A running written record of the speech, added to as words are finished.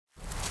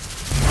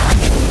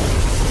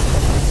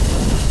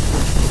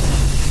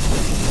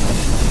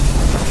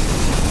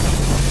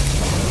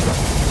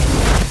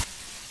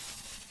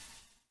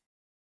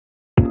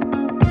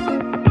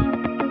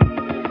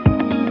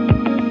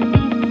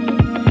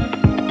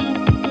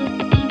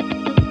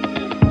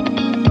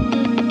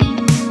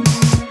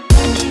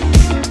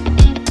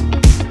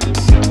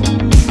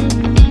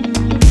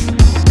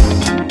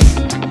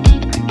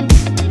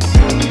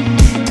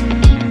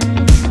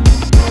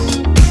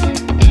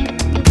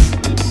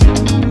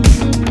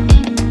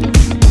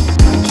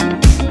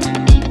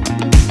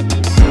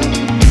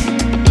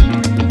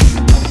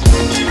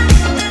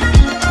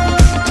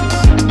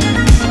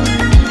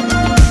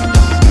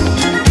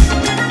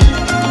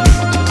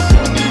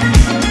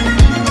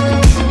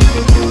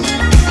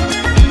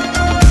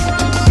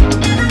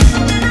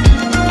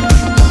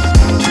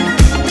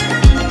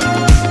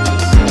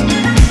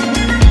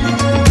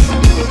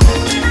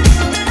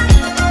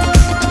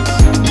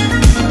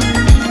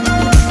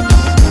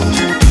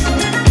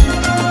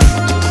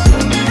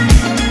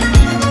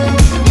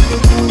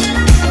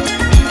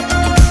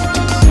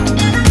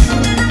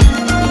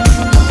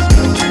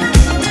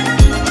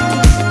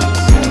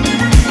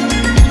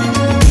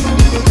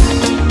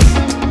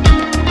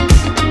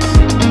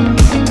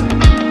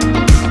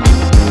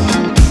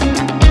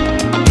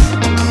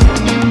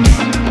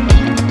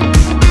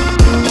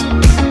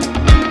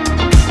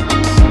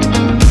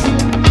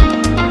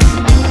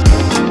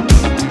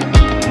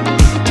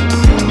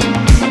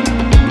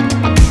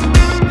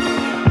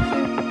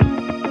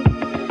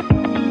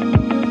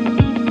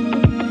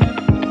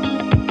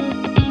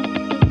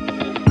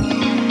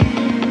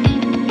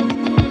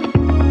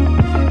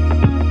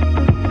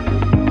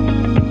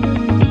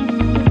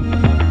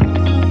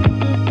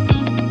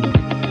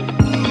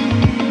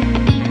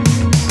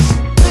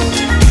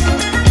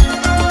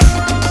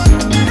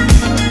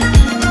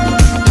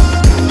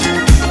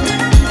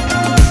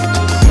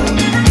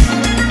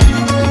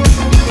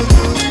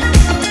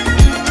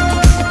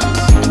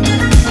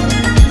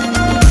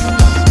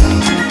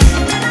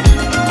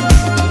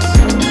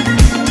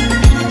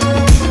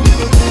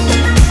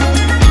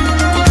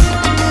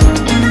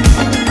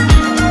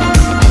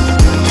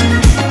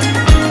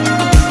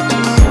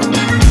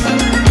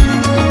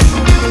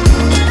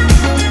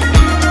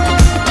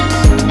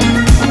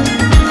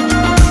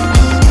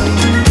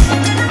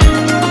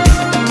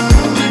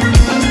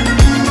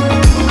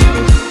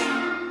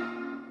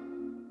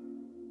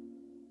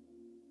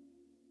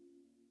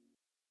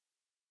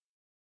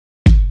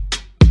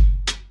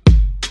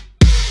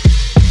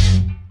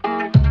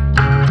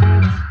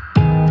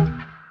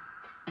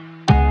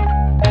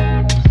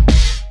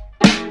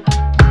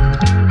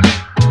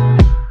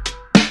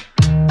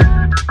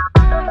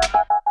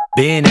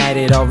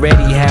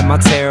already had my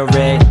tarot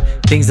read.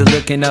 Things are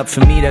looking up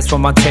for me, that's what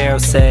my tarot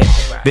said.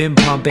 Been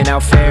pumping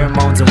out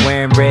pheromones and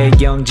wearing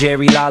red. Young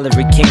Jerry Lawler,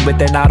 a king, but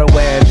they're not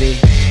aware of it.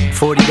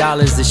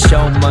 $40 to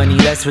show money,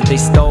 that's what they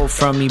stole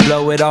from me.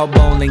 Blow it all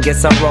bowling,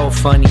 guess I roll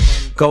funny.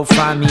 Go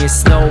find me a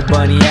snow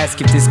bunny, ask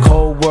if this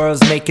cold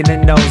world's making her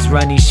nose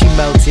runny. She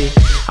melted,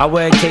 I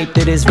wear a cape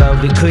that is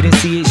velvet. Couldn't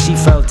see it, she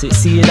felt it.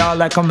 See it all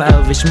like I'm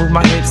Elvis, move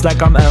my hips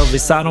like I'm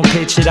Elvis. I don't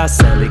pitch it, I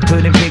sell it.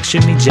 Couldn't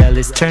picture me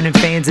jealous, turning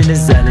fans into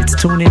zealots,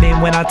 tuning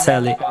in when I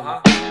tell it.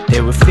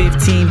 There were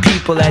 15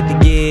 people at the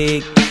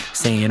gig,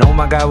 saying, oh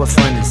my God, what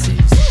fun this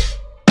is.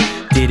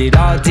 Did it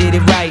all, did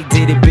it right,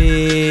 did it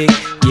big.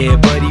 Yeah,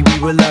 buddy, we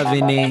were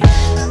loving it.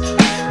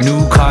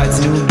 New cards,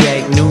 new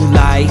deck, new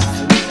life.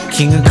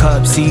 King of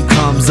Cups, he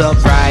comes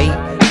up right.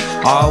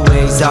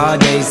 Always, all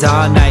days,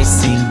 all nights.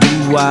 Sing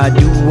do-wah,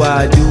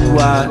 do-wah,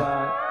 do-wah.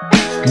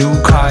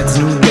 New cards,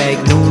 new deck,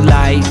 new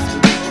life.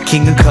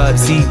 King of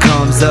Cups, he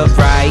comes up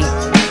right.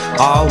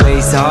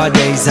 Always, all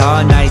days,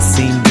 all nights.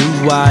 Sing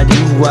do-wah,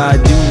 do-wah,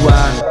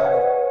 do-wah.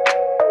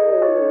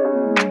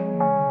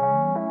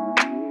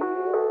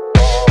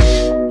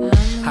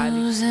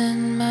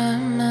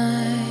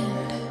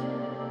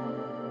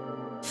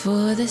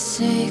 For the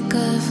sake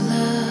of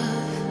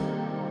love,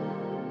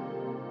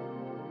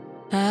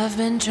 I've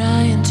been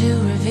trying to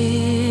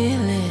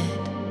reveal it,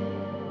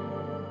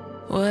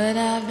 what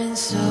I've been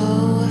so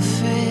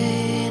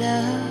afraid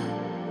of.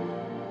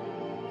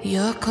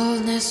 Your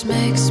coldness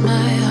makes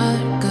my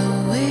heart go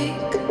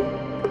weak,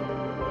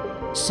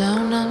 so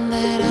numb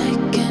that I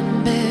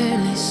can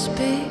barely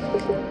speak.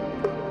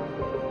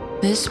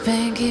 This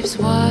pain keeps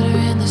water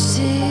in the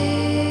sea.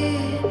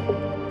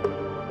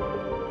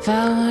 If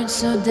I weren't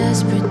so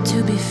desperate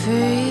to be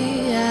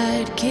free,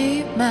 I'd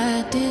keep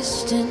my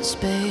distance,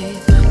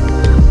 babe.